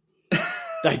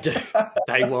 They do.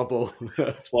 They wobble.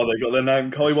 That's why they got their name,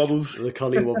 Collie Wobbles. The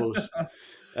Collie Wobbles.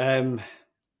 I'm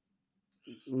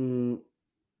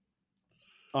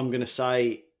going to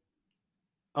say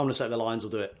the Lions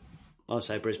will do it. I'll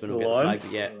say Brisbane will get the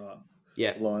flag. Yeah. Right.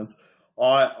 Yeah. Lions.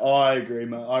 I agree,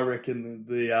 mate. I reckon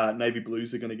the Navy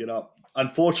Blues are going to get up.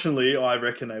 Unfortunately, I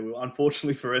reckon they will.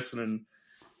 Unfortunately for Essendon,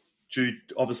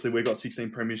 obviously we've got 16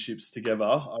 premierships together.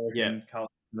 I reckon Carlton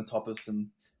the top us and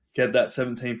get that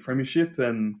 17th premiership,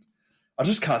 and I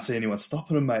just can't see anyone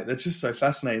stopping them, mate. They're just so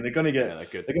fascinating. They're going to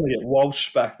get they're going to get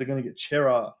Walsh back. They're going to get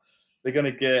Chera. They're going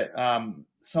to get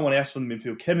someone else from the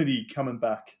midfield, Kennedy coming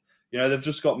back. You know, they've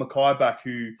just got Mackay back,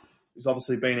 who's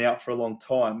obviously been out for a long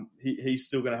time. He's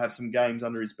still going to have some games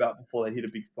under his belt before they hit a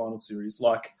big final series.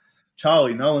 Like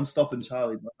Charlie, no one's stopping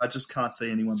Charlie. I just can't see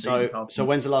anyone beating Carlton. So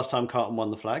when's the last time Carlton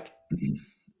won the flag?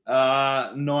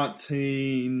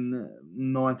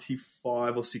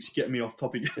 1995 or 6. Getting me off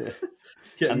topic.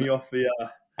 Getting me off the...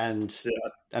 And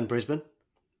Brisbane?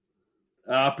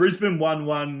 Brisbane won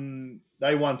one...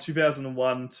 They won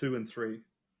 2001, 2 and 3.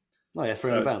 Oh, yeah,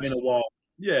 so it's been a while.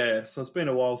 Yeah, so it's been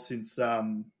a while since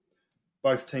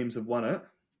both teams have won it.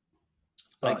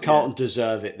 But Carlton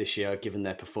deserve it this year, given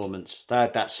their performance. They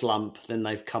had that slump, then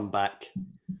they've come back.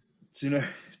 Do you know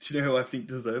who I think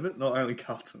deserve it? Not only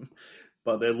Carlton,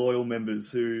 but their loyal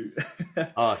members who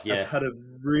have had a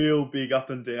real big up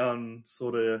and down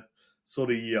sort of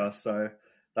year. So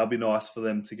that'll be nice for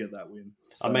them to get that win.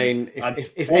 So, I mean,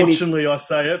 if fortunately I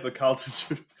say it, but Carlton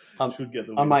should get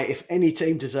the win. Mate, if any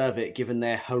team deserve it, given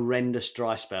their horrendous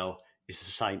dry spell, is the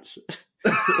Saints.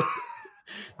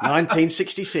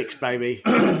 1966, baby.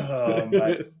 Oh,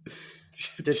 mate.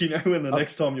 Do you know when the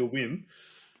next time you'll win?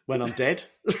 When I'm dead?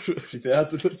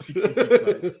 2066,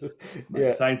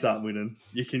 mate. Saints aren't winning.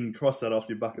 You can cross that off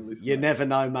your bucket list. You never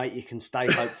know, mate. You can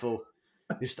stay hopeful.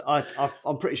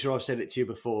 I'm pretty sure I've said it to you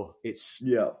before. It's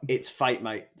fate,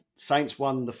 mate. Saints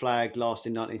won the flag last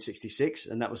in 1966,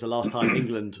 and that was the last time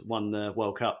England won the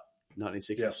World Cup,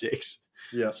 1966.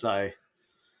 Yeah. So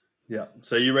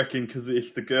you reckon, because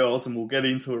if the girls, and we'll get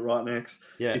into it right next,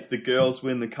 if the girls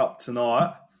win the cup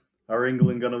tonight, are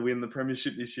England going to win the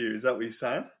premiership this year? Is that what you're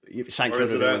saying? St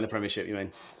Kilda will win the premiership, you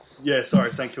mean? Yeah,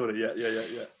 sorry, St Kilda.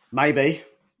 Yeah. Maybe.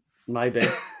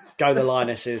 Go the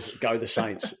Lionesses, go the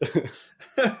Saints.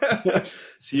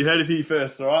 So you heard it here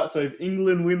first, all right? So if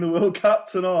England win the World Cup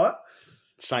tonight,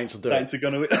 Saints will do it. Saints are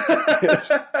going to win.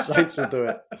 Saints will do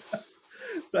it.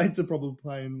 Saints are probably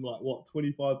paying like what,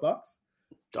 $25?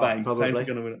 Bang, probably. Saints are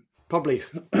going to win it. Probably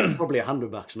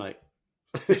 $100, mate.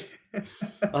 I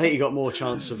think you got more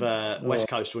chance of West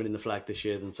Coast winning the flag this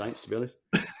year than Saints, to be honest.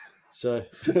 So,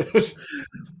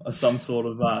 some sort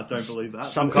of don't believe that.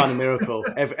 Some kind of miracle.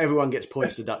 Everyone gets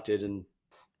points deducted, and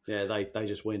they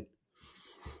just win.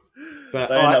 But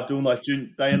they end up doing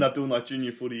like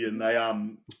junior footy, and they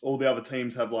all the other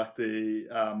teams have like the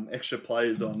extra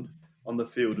players on the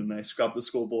field, and they scrub the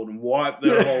scoreboard and wipe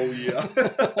their whole year.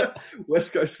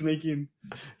 West Coast sneak in,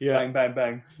 bang, bang,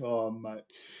 bang. Oh, mate.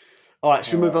 All right,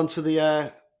 should we move on to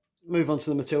the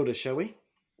Matildas, shall we?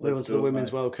 Move on to the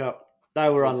Women's World Cup. They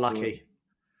were unlucky.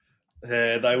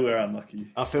 Yeah, they were unlucky.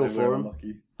 I feel for them.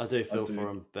 I do feel for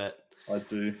them, but I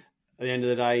do. At the end of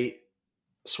the day,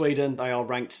 Sweden, they are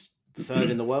ranked third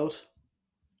in the world.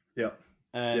 Yeah.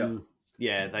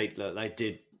 They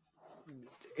did.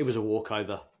 It was a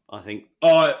walkover, I think.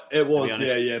 Oh, it was,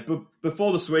 yeah. But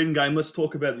before the Sweden game, let's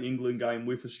talk about the England game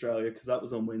with Australia, because that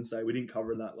was on Wednesday. We didn't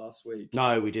cover that last week.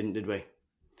 No, we didn't, did we?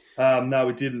 No,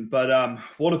 we didn't. But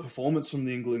what a performance from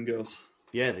the England girls.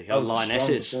 Yeah, the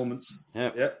Lionesses. Performance.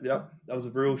 Yep. That was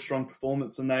a real strong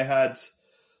performance. And they had,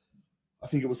 I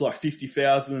think it was like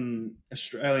 50,000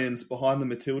 Australians behind the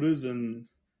Matildas, and,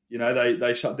 you know,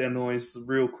 they shut down the noise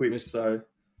real quick. So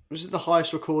was it the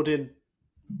highest recorded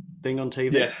thing on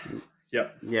TV? Yeah.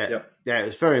 It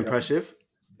was very impressive.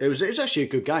 It was actually a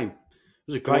good game. It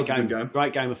was a great game.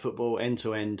 Great game of football, end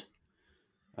to end.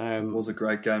 It was a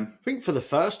great game. I think for the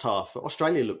first half,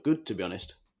 Australia looked good, to be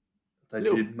honest. They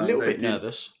did, mate. A little bit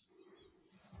nervous.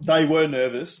 They were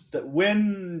nervous. That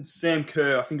when Sam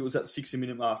Kerr, I think it was at the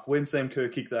 60-minute mark, when Sam Kerr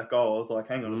kicked that goal, I was like,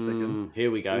 hang on a second.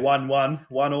 Here we go. 1-1,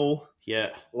 1-1. Yeah.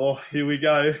 Oh, here we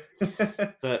go.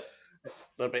 But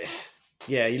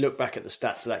you look back at the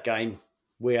stats of that game,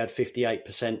 we had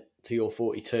 58% to your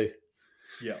 42.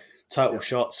 Yeah. Total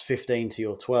shots, 15 to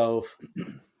your 12.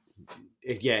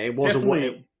 It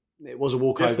was a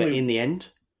walkover in the end.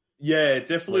 Yeah,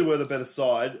 definitely were the better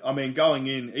side. I mean, going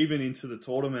in, even into the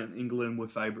tournament, England were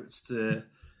favourites to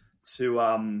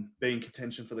be in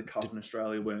contention for the cup, and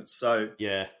Australia weren't. So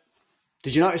yeah.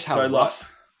 Did you notice how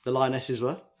rough the Lionesses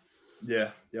were?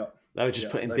 Yeah. They were just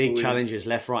putting big challenges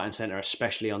left, right, and centre,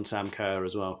 especially on Sam Kerr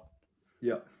as well.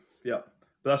 Yeah. But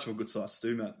that's what good sides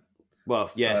do, mate.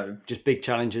 Well, just big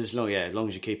challenges. As long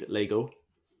as you keep it legal.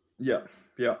 Yeah.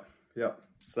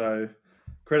 So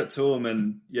credit to them,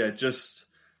 and just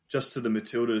to the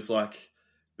Matildas, like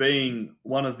being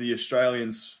one of the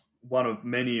Australians, one of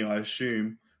many, I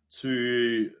assume,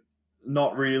 to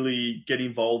not really get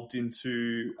involved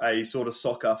into a sort of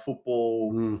soccer,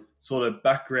 football sort of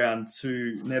background,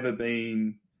 to never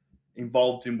being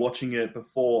involved in watching it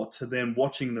before, to then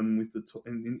watching them with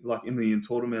in the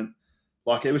tournament.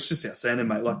 Like, it was just outstanding,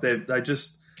 mate. Like they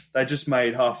just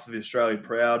made half of Australia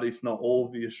proud, if not all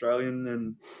of the Australian,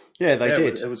 and they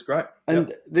did. It was great.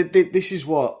 And this is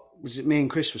what was it? Me and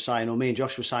Chris were saying, or me and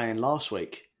Josh were saying last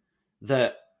week,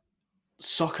 that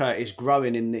soccer is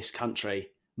growing in this country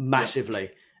massively.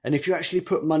 Yep. And if you actually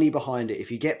put money behind it,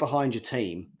 if you get behind your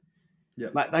team,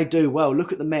 mate, they do well.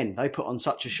 Look at the men; they put on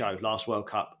such a show last World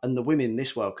Cup, and the women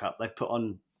this World Cup, they've put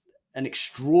on an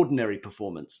extraordinary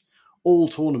performance all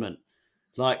tournament.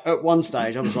 Like, at one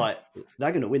stage, I was like,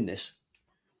 they're going to win this.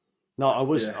 No, I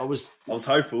was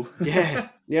hopeful. I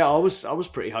was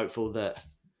pretty hopeful that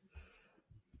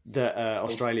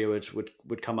Australia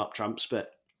would come up trumps,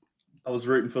 but I was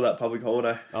rooting for that public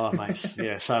holiday. Oh, mate,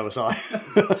 yeah, so was I.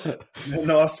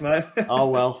 Nice, mate. Oh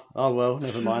well,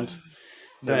 never mind.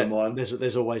 Never mind.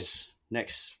 There's always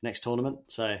next tournament,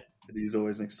 so it is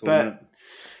always next tournament.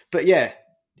 But yeah,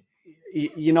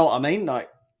 you know what I mean? Like,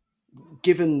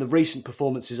 given the recent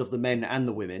performances of the men and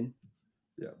the women,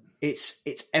 it's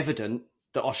evident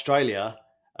that Australia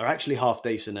are actually half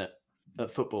decent at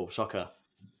football, soccer.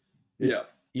 Yeah.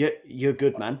 You're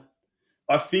good, man.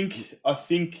 I think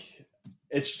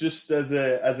it's just as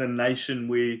a nation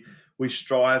we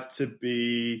strive to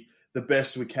be the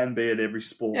best we can be at every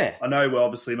sport. Yeah. I know we're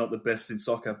obviously not the best in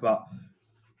soccer, but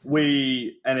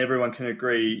we and everyone can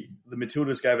agree the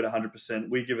Matildas gave it 100%.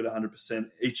 We give it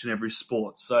 100% each and every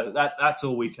sport. So that's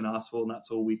all we can ask for, and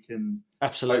that's all we can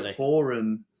hope for.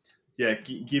 And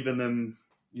giving them,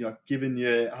 giving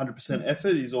you 100%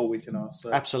 effort is all we can ask.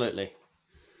 So, absolutely.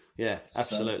 Yeah,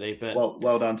 absolutely. So, but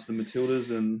well done to the Matildas,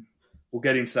 and we'll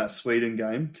get into that Sweden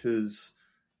game because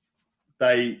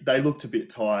they looked a bit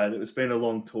tired. It's been a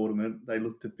long tournament. They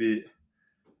looked a bit.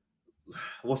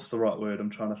 What's the right word I'm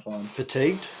trying to find?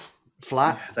 Fatigued?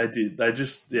 Flat? Yeah, they did. They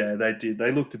did.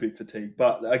 They looked a bit fatigued.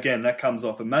 But again, that comes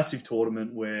off a massive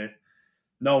tournament where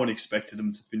no one expected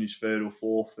them to finish third or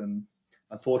fourth. And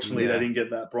unfortunately, they didn't get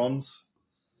that bronze.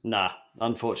 Nah,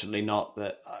 unfortunately not.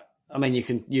 But I mean, you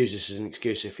can use this as an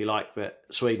excuse if you like, but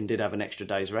Sweden did have an extra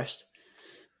day's rest.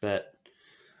 But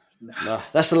no,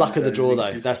 that's the luck of the draw,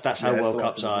 though. That's how World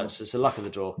Cups are. It's the luck of the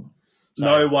draw. So,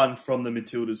 no one from the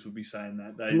Matildas would be saying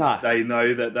that. They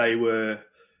know that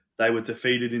they were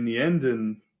defeated in the end,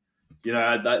 and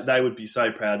they would be so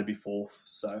proud to be fourth.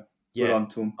 So good on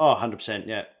to them. Oh, 100%,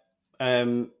 yeah.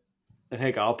 And here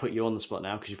you go. I'll put you on the spot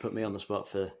now because you put me on the spot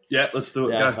for. Yeah, let's do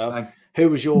it. Go. Who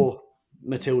was your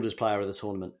Matildas player of the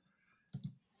tournament?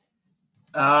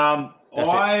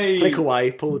 Click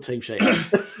away. Pull the team sheet.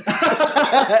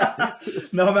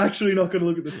 No, I'm actually not going to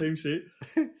look at the team sheet.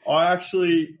 I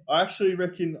actually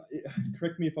reckon.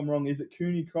 Correct me if I'm wrong. Is it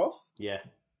Cooney Cross? Yeah,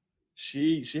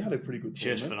 she had a pretty good tournament.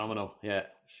 She was phenomenal. Yeah,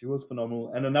 she was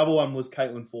phenomenal. And another one was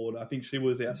Caitlin Ford. I think she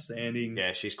was outstanding.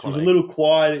 Yeah, she was a little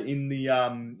quiet in the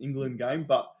England game,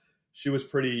 but she was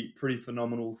pretty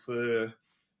phenomenal for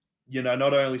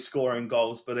not only scoring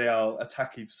goals but our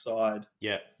attacking side.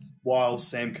 Yeah, while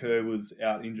Sam Kerr was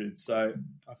out injured. So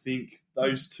I think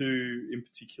those two in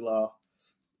particular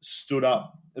stood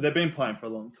up. They've been playing for a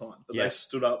long time, but they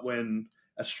stood up when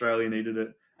Australia needed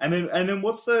it. And then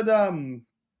what's that?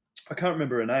 I can't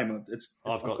remember her name.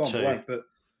 I've got two. Blank, but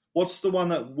what's the one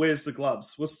that wears the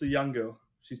gloves? What's the young girl?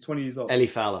 She's 20 years old. Ellie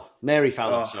Fowler. Mary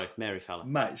Fowler, Mary Fowler.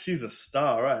 Mate, she's a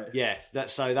star, right? Yeah,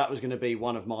 that was going to be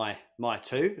one of my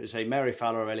two. Is a Mary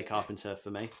Fowler or Ellie Carpenter for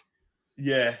me.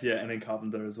 Yeah, and then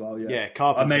Carpenter as well. Yeah,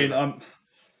 Carpenter.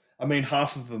 I mean,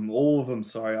 half of them, all of them.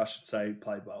 Sorry, I should say,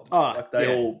 played well.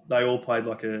 They all played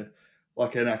like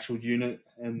an actual unit.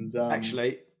 And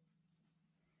actually,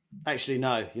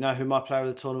 no. You know who my player of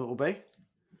the tournament will be?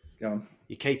 Go on.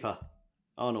 Your keeper,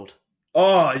 Arnold.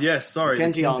 Oh yes, sorry,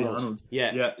 Mackenzie Arnold.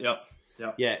 Yeah.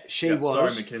 She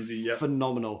was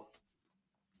phenomenal.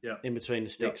 Yeah, in between the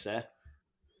sticks there.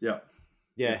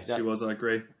 Yeah, she was. I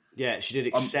agree. Yeah, she did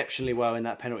exceptionally well in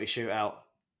that penalty shootout.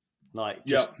 Like,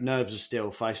 just nerves of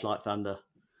steel, face like thunder.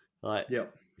 Like,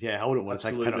 yeah, I wouldn't want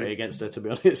to take a penalty against her, to be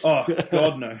honest. Oh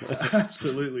God, no,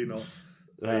 absolutely not.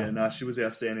 So she was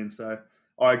outstanding. So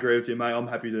I agree with you, mate. I'm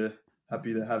happy to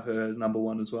have her as number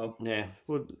one as well. Yeah,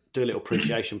 we'll do a little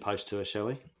appreciation post to her, shall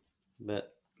we?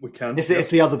 But we can if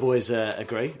the other boys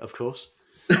agree, of course.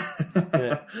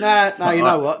 No, you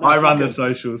know what? No, I run the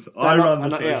socials. They're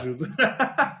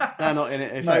not in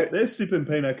it. Mate, they're sipping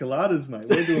pina coladas, mate.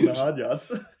 We're doing the hard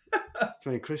yards. I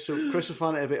mean, Chris will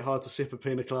find it a bit hard to sip a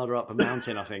pina colada up a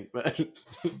mountain, I think. But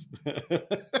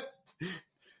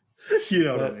you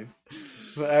know what I mean.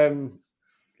 But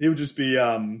he'll just be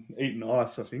eating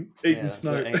ice, I think. Eating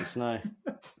snow. Eating snow.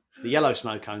 The yellow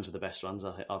snow cones are the best ones,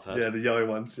 I've heard. Yeah, the yellow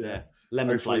ones. Yeah.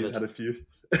 Lemon flavoured. He's had a few.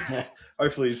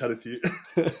 Hopefully he's had a few.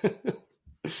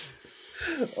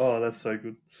 Oh, that's so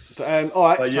good. But, all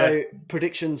right, so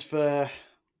predictions for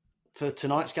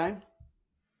tonight's game?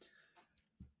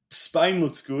 Spain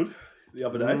looked good the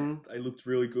other day. They looked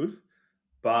really good.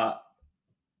 But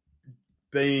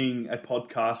being a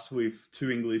podcast with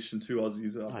two English and two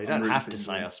Aussies... you don't have to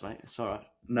say us, mate. It's all right.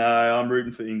 No, I'm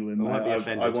rooting for England.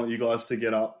 I want you guys to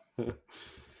get up.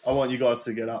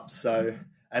 So,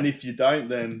 and if you don't,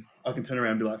 then I can turn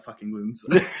around and be like, fuck England.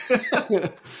 So.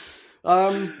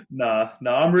 No,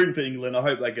 I'm rooting for England. I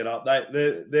hope they get up.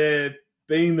 They're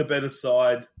being the better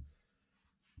side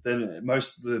than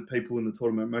most of the people in the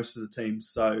tournament, most of the teams.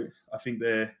 So I think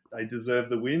they deserve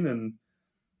the win. And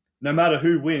no matter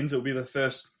who wins, it'll be the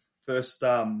first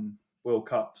World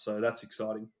Cup. So that's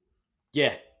exciting.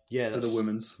 Yeah, for the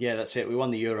women's. Yeah, that's it. We won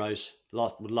the Euros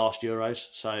last Euros,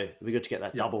 so it'll be good to get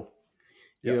that double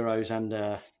Euros and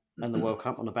the World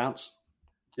Cup on the bounce.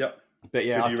 Yep. But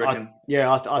yeah, Who do you reckon?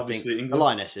 I think Obviously the England?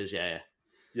 Lionesses, yeah.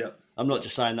 Yeah. I'm not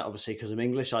just saying that obviously because I'm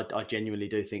English. I genuinely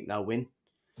do think they'll win.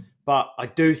 But I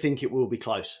do think it will be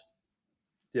close.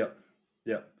 Yeah.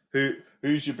 Yeah.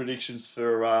 Who's your predictions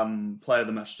for player of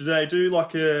the match? Do they do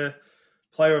like a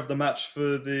player of the match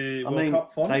for the World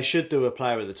Cup final? They should do a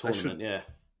player of the tournament, yeah.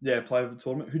 Yeah, player of the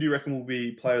tournament. Who do you reckon will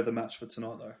be player of the match for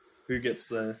tonight, though? Who gets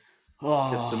the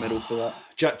medal for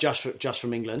that? Just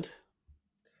from England?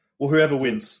 Well, whoever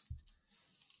wins.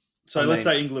 So let's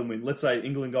say England win. Let's say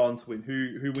England go on to win.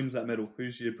 Who wins that medal?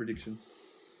 Who's your predictions?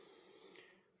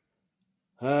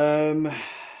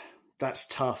 That's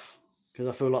tough because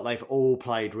I feel like they've all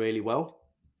played really well.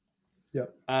 Yeah.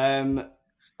 I'm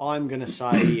gonna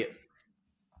say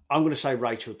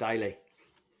Rachel Daly.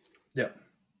 Yeah.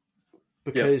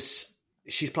 Because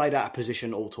she's played out of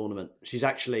position all tournament. She's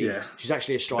actually a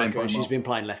striker and she's been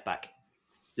playing left back.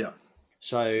 Yeah.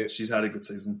 So she's had a good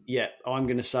season. Yeah, I'm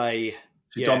going to say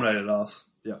she dominated us.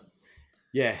 Yeah.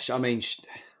 Yeah, I mean,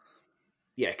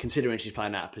 considering she's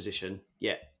playing out of position,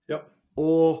 yeah. Yep.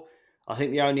 Or I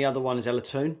think the only other one is Ella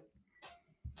Toon.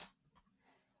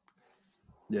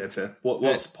 Yeah, fair.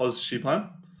 What's position she playing?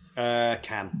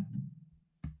 Cam.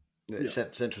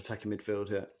 Central attacking midfield,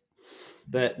 yeah.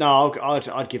 But no,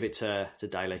 I'd give it to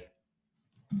Daly.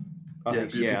 I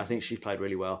think she's played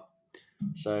really well.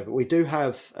 So we do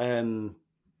have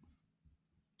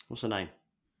what's her name?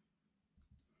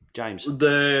 James. Is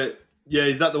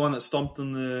that the one that stomped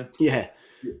on the? Yeah.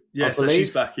 Yeah, so she's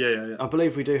back. Yeah. I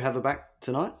believe we do have her back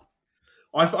tonight.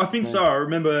 I think so. I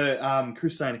remember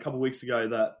Chris saying a couple of weeks ago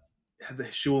that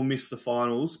she will miss the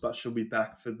finals, but she'll be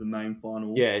back for the main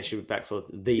final. Yeah, she'll be back for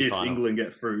the final. If England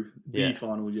get through. The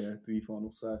final.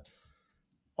 So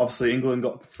obviously England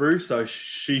got through, so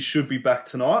she should be back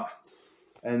tonight.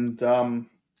 And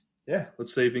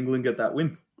let's see if England get that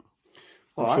win.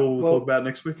 I'm sure we'll talk about it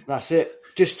next week. That's it.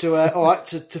 Just to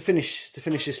to finish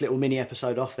this little mini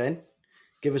episode off then,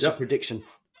 give us a prediction.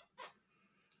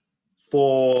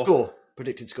 For score.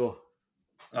 Predicted score.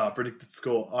 Predicted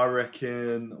score. I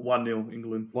reckon 1-0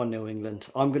 England. 1-0 England.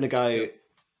 I'm gonna go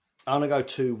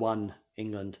 2-1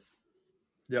 England.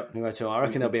 Yeah. I'm gonna go 2. I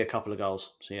reckon there'll be a couple of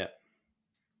goals. So yeah.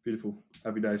 Beautiful.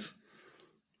 Happy days.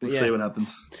 We'll see what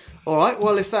happens. All right.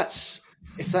 Well, if that's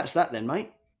that, then,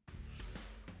 mate.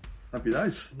 Happy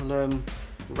days. We'll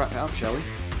wrap it up, shall we?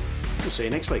 We'll see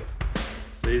you next week.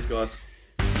 See you guys.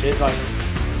 Cheers, mate.